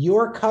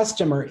 your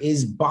customer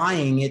is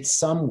buying it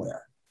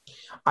somewhere.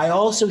 I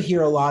also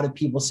hear a lot of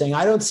people saying,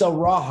 I don't sell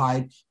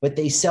rawhide, but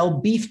they sell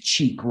beef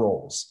cheek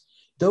rolls.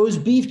 Those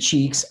beef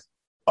cheeks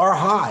are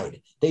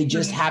hide. They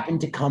just happen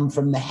to come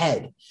from the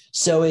head.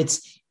 So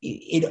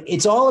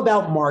it's all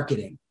about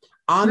marketing.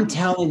 I'm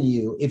telling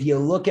you, if you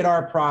look at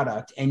our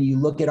product and you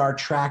look at our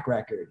track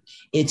record,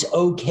 it's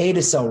okay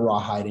to sell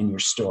rawhide in your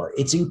store.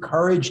 It's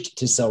encouraged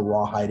to sell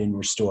rawhide in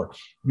your store.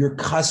 Your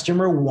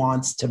customer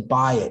wants to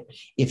buy it.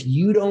 If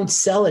you don't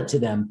sell it to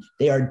them,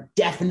 they are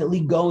definitely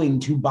going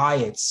to buy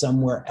it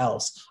somewhere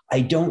else. I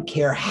don't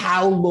care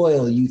how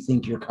loyal you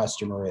think your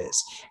customer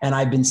is. And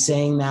I've been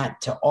saying that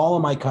to all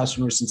of my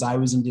customers since I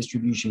was in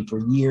distribution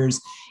for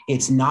years.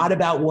 It's not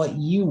about what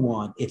you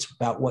want. It's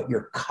about what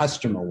your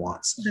customer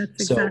wants.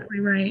 That's exactly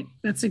right.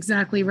 That's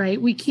exactly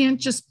right. We can't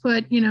just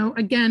put,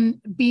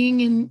 again,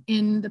 being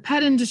in the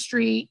pet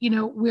industry,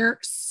 we're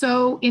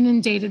so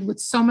inundated with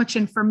so much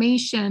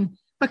information,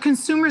 but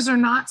consumers are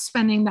not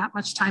spending that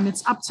much time.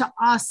 It's up to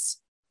us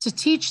to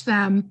teach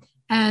them.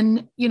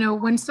 And,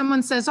 when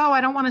someone says, oh,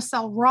 I don't want to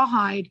sell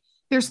rawhide,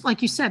 there's,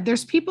 like you said,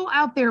 there's people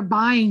out there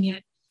buying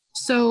it.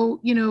 So,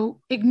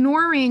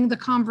 ignoring the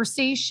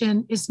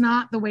conversation is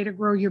not the way to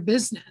grow your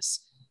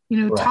business.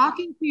 Right.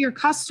 Talking to your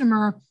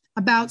customer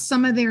about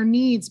some of their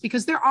needs,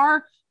 because there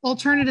are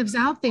alternatives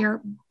out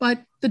there,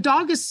 but the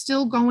dog is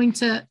still going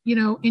to,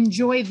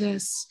 enjoy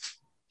this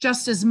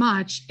just as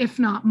much, if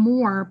not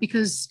more,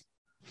 because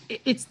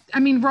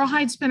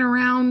rawhide's been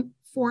around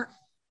for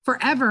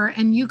forever,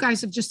 and you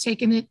guys have just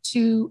taken it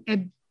to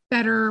a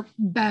better,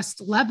 best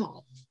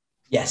level.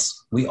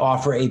 Yes, we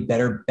offer a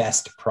better,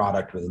 best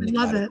product within the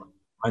category. Love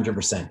it.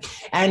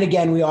 100%. And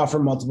again, we offer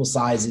multiple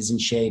sizes and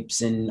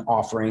shapes and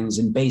offerings,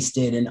 and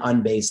basted and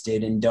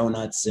unbasted and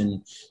donuts.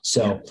 And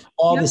so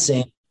all the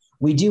same.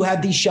 We do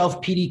have these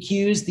shelf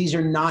PDQs. These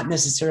are not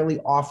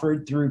necessarily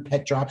offered through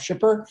Pet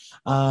Dropshipper.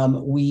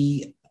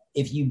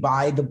 If you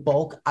buy the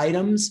bulk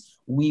items,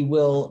 we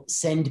will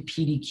send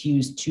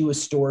PDQs to a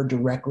store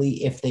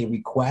directly if they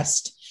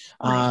request.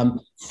 5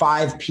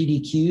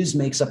 PDQs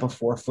makes up a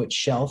 4-foot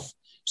shelf.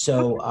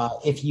 So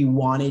if you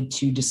wanted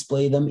to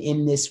display them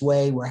in this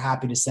way, we're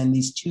happy to send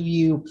these to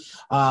you.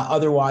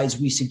 Otherwise,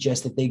 we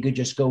suggest that they could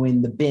just go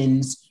in the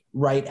bins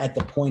right at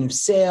the point of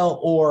sale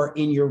or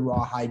in your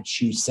rawhide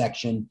shoe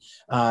section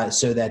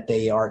so that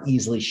they are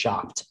easily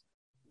shopped.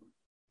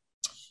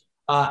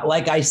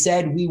 Like I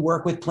said, we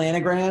work with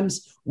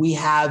planograms. We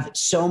have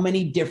so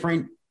many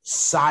different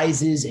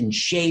sizes and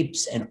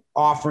shapes and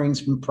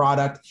offerings from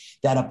product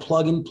that a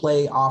plug and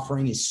play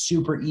offering is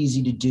super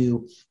easy to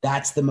do.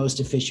 That's the most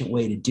efficient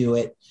way to do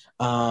it.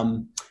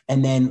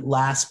 And then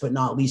last but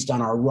not least,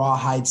 on our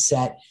rawhide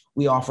set,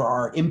 we offer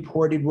our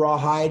imported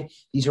rawhide.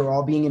 These are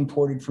all being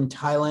imported from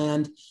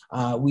Thailand.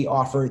 We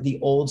offer the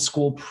old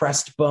school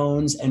pressed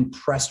bones and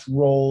pressed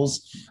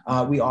rolls.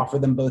 We offer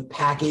them both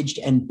packaged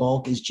and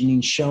bulk, as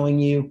Janine's showing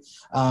you.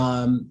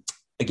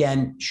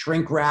 Again,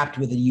 shrink wrapped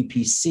with a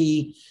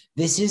UPC.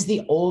 This is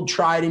the old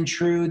tried and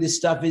true. This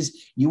stuff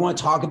is, you want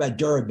to talk about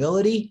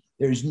durability?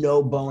 There's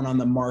no bone on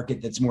the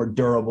market that's more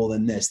durable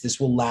than this. This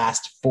will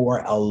last for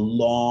a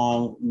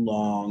long,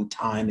 long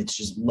time. It's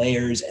just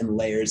layers and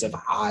layers of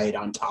hide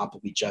on top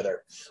of each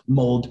other,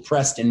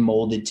 pressed and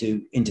molded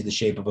into the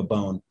shape of a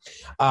bone.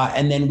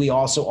 And then we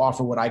also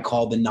offer what I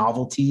call the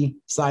novelty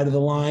side of the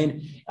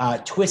line,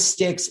 twist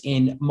sticks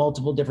in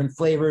multiple different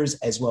flavors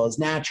as well as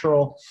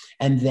natural.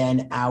 And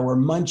then our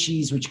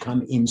munchies, which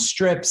come in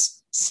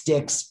strips,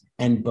 sticks,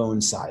 and bone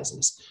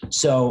sizes.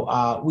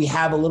 So we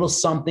have a little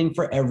something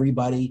for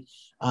everybody.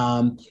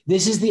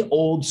 This is the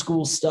old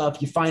school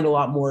stuff. You find a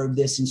lot more of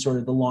this in sort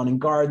of the lawn and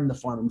garden, the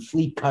farm and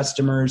fleet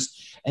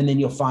customers, and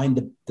then you'll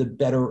find the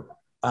better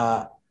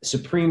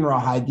Supreme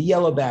Rawhide, the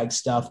yellow bag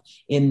stuff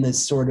in the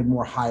sort of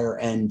more higher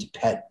end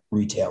pet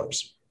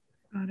retailers.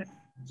 Got it.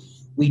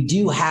 We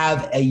do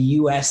have a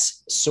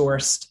US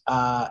sourced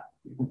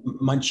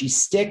munchie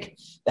stick.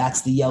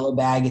 That's the yellow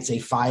bag. It's a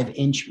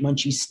 5-inch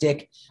munchie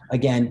stick.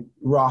 Again,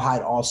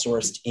 rawhide, all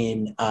sourced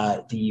in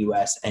the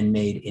US and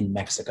made in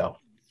Mexico.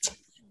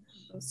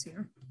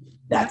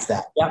 That's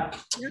that.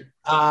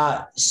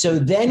 Yep. So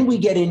then we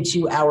get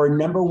into our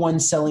number one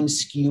selling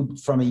SKU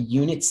from a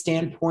unit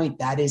standpoint.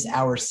 That is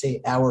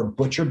our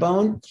butcher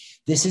bone.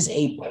 This is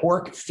a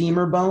pork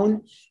femur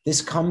bone.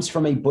 This comes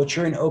from a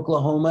butcher in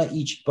Oklahoma.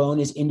 Each bone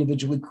is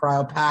individually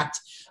cryopacked.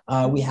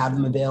 We have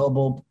them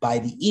available by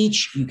the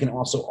each. You can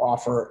also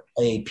offer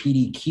a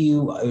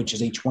PDQ, which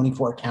is a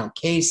 24 count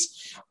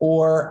case,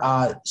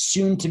 or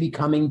soon to be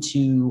coming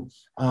to,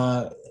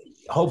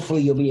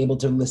 hopefully you'll be able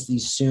to list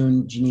these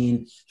soon,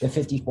 Janine, the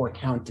 54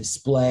 count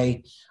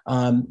display.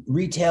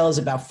 Retail is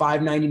about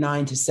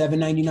 $5.99 to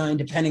 $7.99,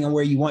 depending on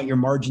where you want your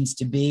margins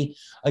to be.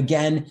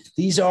 Again,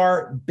 these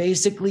are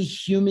basically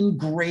human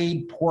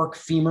grade pork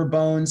femur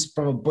bones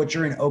from a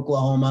butcher in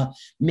Oklahoma,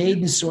 made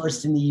and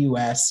sourced in the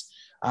US.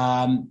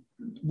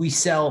 We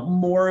sell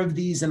more of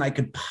these than I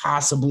could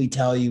possibly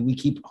tell you. We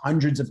keep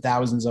hundreds of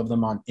thousands of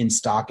them in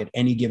stock at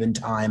any given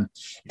time.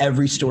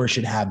 Every store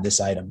should have this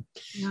item.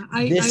 Yeah,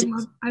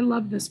 I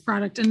love this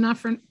product, and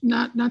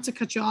not to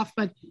cut you off,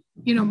 but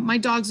my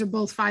dogs are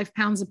both 5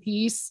 pounds a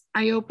piece.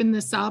 I opened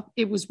this up.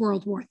 It was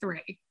World War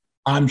III.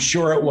 I'm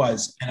sure it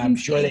was, and I'm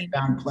sure they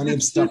found plenty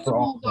of stuff for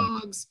all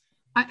dogs.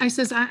 I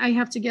says I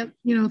have to get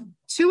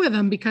 2 of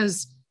them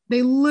because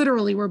they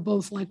literally were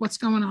both like, "What's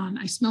going on?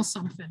 I smell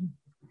something."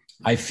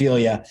 I feel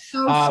you.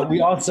 So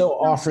We also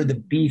offer the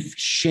sweet. beef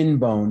shin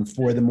bone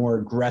for the more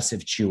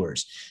aggressive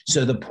chewers.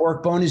 So the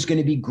pork bone is going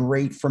to be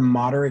great for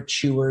moderate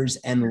chewers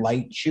and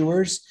light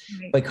chewers.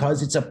 Right.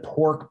 Because it's a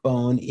pork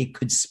bone, it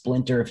could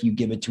splinter if you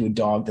give it to a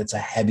dog that's a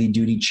heavy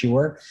duty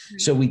chewer.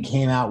 Right. So we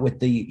came out with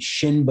the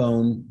shin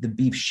bone, the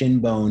beef shin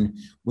bone,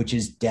 which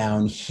is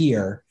down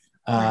here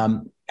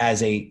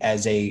as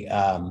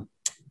an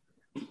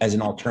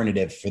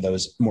alternative for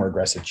those more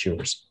aggressive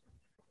chewers.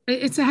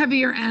 It's a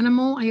heavier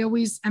animal. I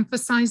always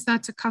emphasize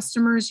that to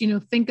customers.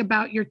 Think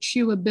about your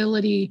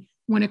chewability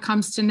when it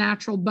comes to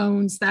natural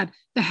bones, that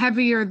the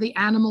heavier the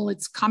animal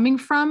it's coming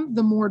from,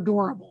 the more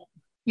durable.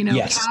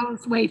 Yes.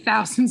 Cows weigh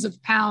thousands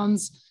of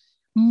pounds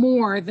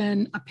more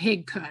than a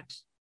pig could.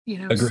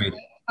 Agreed. So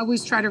I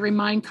always try to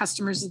remind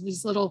customers of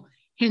these little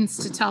hints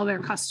to tell their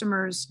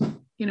customers,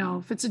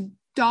 if it's a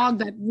dog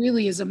that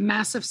really is a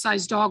massive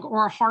sized dog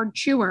or a hard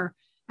chewer,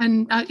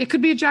 and it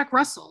could be a Jack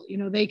Russell,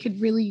 they could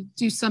really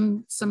do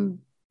some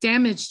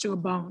damage to a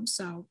bone.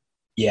 So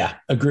yeah,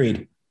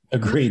 agreed.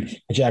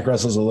 Jack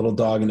Russell's a little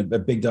dog and a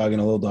big dog in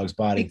a little dog's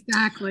body.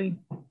 Exactly.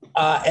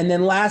 And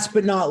then last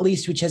but not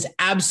least, which has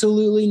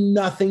absolutely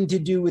nothing to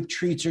do with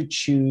treats or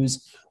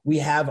chews, we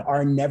have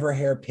our Never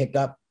Hair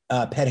Pickup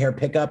pet hair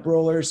pickup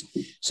rollers.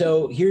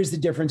 So here's the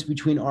difference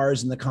between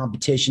ours and the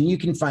competition. You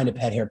can find a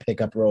pet hair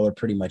pickup roller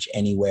pretty much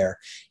anywhere.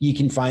 You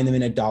can find them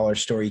in a dollar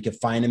store. You can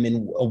find them in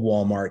a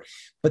Walmart,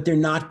 but they're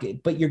not,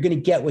 but you're going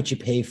to get what you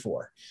pay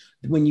for.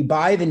 When you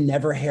buy the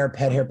Never Hair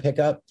pet hair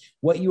pickup,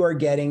 what you are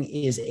getting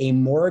is a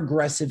more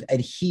aggressive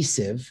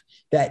adhesive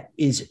that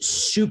is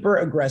super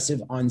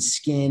aggressive on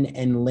skin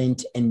and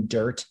lint and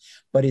dirt,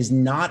 but is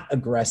not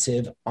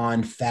aggressive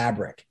on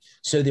fabric.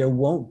 So there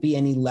won't be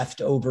any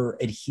leftover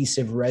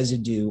adhesive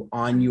residue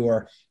on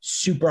your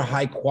super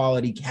high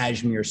quality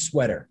cashmere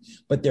sweater,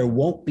 but there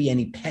won't be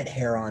any pet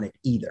hair on it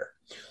either.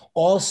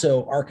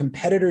 Also, our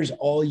competitors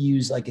all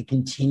use like a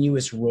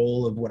continuous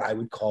roll of what I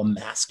would call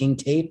masking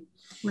tape,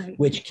 right,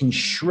 which can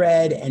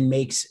shred and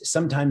makes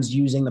sometimes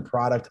using the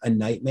product a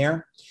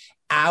nightmare.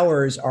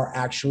 Ours are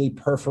actually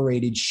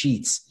perforated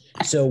sheets.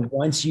 So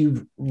once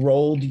you've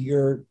rolled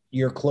your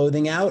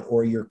clothing out,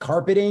 or your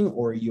carpeting,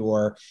 or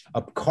your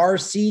car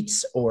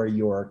seats, or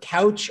your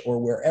couch, or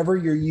wherever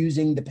you're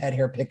using the pet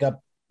hair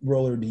pickup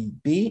roller to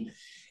be,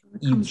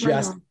 you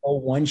just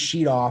pull one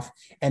sheet off,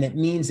 and it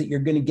means that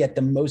you're going to get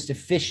the most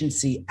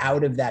efficiency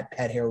out of that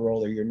pet hair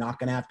roller. You're not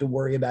going to have to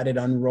worry about it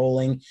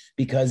unrolling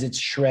because it's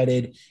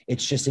shredded.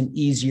 It's just an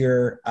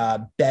easier,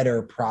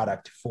 better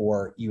product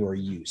for your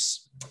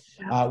use.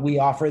 We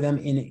offer them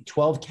in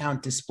 12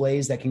 count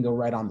displays that can go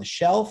right on the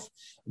shelf.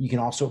 You can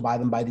also buy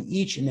them by the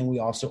each. And then we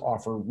also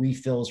offer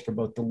refills for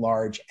both the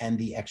large and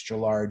the extra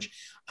large.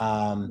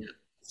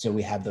 So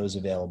we have those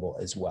available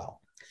as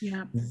well.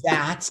 Yeah.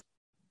 That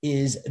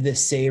is the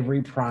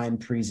Savory Prime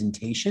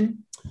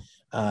presentation.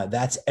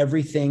 That's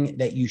everything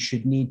that you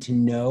should need to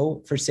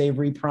know for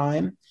Savory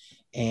Prime.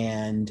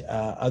 And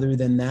other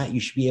than that, you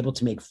should be able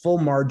to make full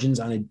margins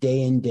on a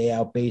day in, day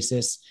out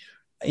basis.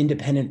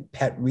 Independent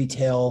pet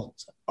retail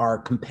are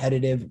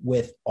competitive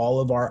with all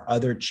of our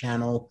other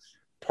channel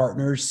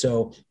partners.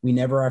 So we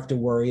never have to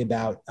worry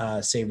about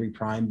Savory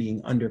Prime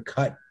being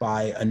undercut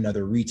by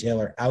another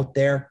retailer out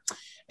there.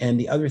 And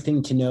the other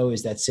thing to know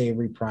is that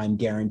Savory Prime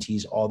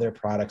guarantees all their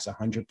products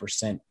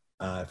 100%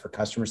 for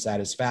customer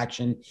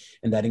satisfaction.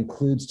 And that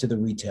includes to the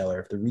retailer.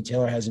 If the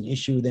retailer has an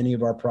issue with any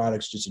of our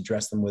products, just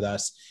address them with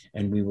us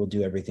and we will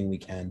do everything we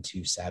can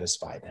to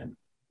satisfy them.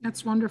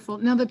 That's wonderful.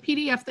 Now the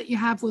PDF that you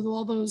have with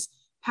all those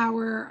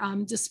power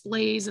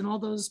displays and all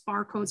those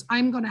barcodes,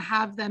 I'm going to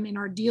have them in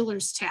our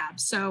dealers tab.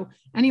 So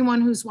anyone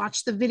who's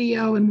watched the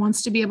video and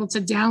wants to be able to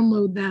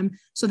download them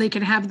so they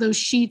can have those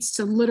sheets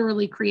to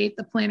literally create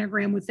the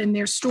planogram within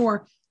their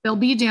store, they'll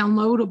be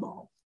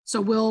downloadable.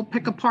 So we'll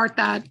pick apart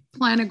that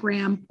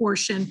planogram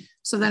portion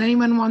so that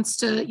anyone wants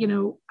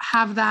to,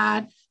 have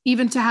that,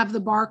 even to have the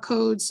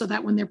barcodes so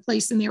that when they're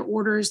placing their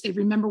orders, they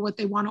remember what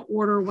they want to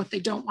order, what they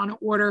don't want to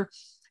order.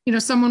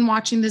 Someone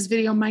watching this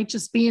video might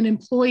just be an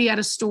employee at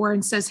a store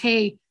and says,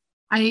 hey,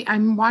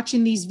 I'm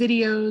watching these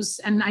videos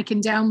and I can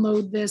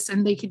download this,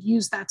 and they could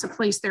use that to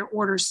place their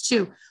orders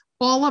too.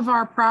 All of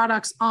our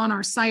products on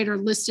our site are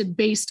listed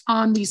based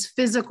on these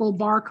physical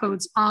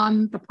barcodes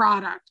on the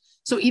product.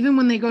 So even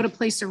when they go to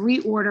place a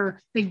reorder,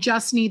 they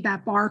just need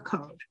that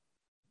barcode.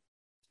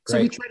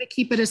 So we try to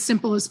keep it as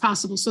simple as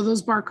possible. So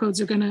those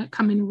barcodes are going to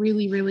come in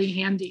really, really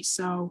handy.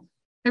 So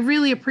I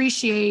really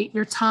appreciate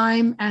your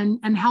time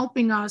and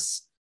helping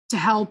us to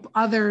help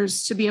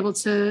others to be able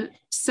to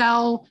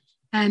sell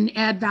and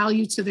add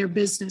value to their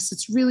business.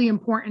 It's really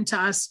important to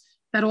us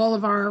that all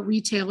of our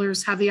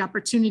retailers have the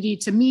opportunity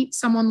to meet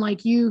someone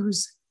like you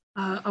who's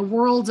a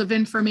world of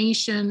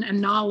information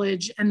and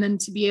knowledge, and then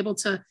to be able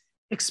to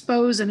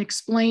expose and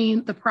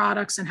explain the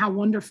products and how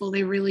wonderful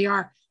they really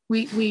are.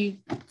 We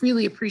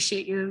really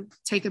appreciate you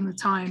taking the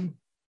time.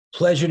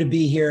 Pleasure to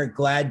be here.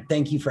 Glad.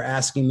 Thank you for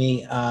asking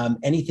me.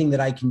 Anything that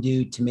I can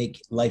do to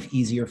make life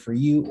easier for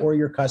you or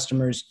your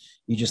customers,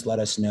 you just let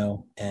us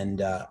know.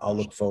 And I'll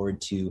look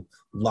forward to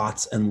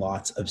lots and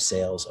lots of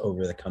sales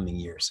over the coming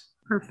years.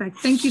 Perfect.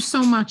 Thank you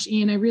so much,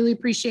 Ian. I really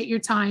appreciate your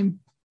time.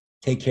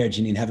 Take care,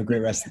 Janine. Have a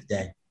great rest of the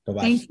day.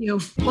 Bye-bye. Thank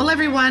you. Well,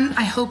 everyone,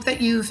 I hope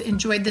that you've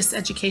enjoyed this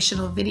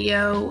educational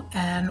video.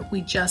 And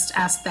we just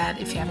ask that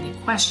if you have any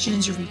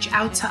questions, you reach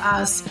out to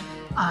us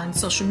on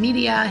social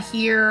media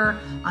here,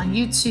 on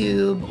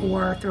YouTube,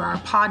 or through our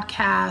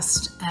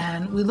podcast.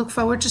 And we look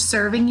forward to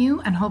serving you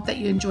and hope that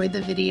you enjoyed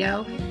the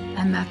video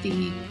and that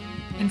the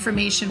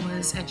information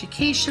was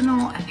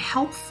educational and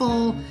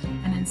helpful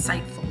and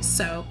insightful.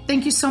 So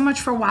thank you so much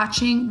for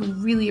watching. We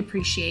really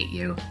appreciate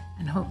you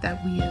and hope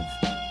that we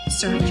have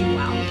served you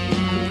well.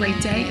 Have a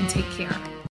great day and take care.